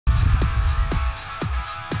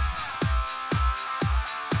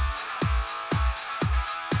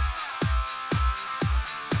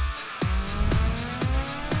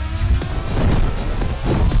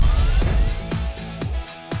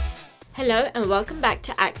Hello and welcome back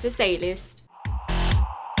to Access A-List.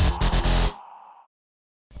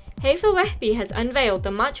 Haifa Wehbe has unveiled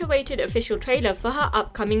the much-awaited official trailer for her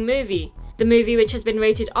upcoming movie. The movie, which has been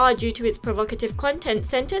rated R due to its provocative content,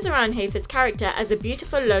 centers around Haifa's character as a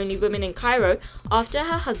beautiful lonely woman in Cairo after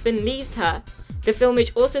her husband leaves her. The film,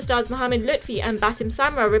 which also stars Mohammed Lutfi and Bassem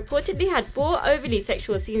Samra, reportedly had 4 overly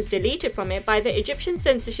sexual scenes deleted from it by the Egyptian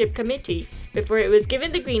Censorship Committee before it was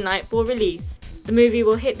given the green light for release. The movie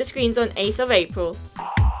will hit the screens on 8th of April.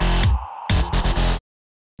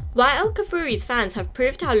 Wael Kaffouri's fans have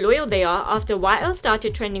proved how loyal they are after Wael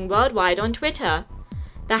started trending worldwide on Twitter.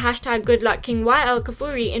 The hashtag #GoodLuckKingWael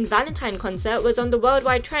Kaffouri in Valentine concert was on the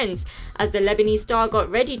worldwide trends as the Lebanese star got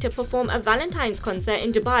ready to perform a Valentine's concert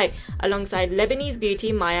in Dubai alongside Lebanese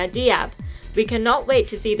beauty Maya Diab. We cannot wait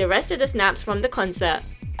to see the rest of the snaps from the concert.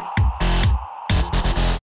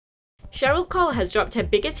 Cheryl Cole has dropped her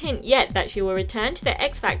biggest hint yet that she will return to the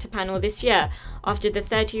X Factor panel this year after the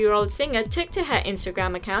 30-year-old singer took to her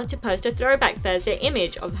Instagram account to post a Throwback Thursday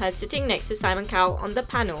image of her sitting next to Simon Cowell on the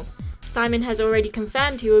panel. Simon has already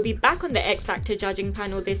confirmed he will be back on the X Factor judging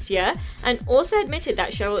panel this year and also admitted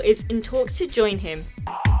that Cheryl is in talks to join him.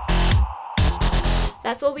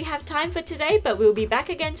 That's all we have time for today, but we'll be back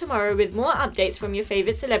again tomorrow with more updates from your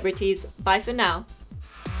favourite celebrities. Bye for now.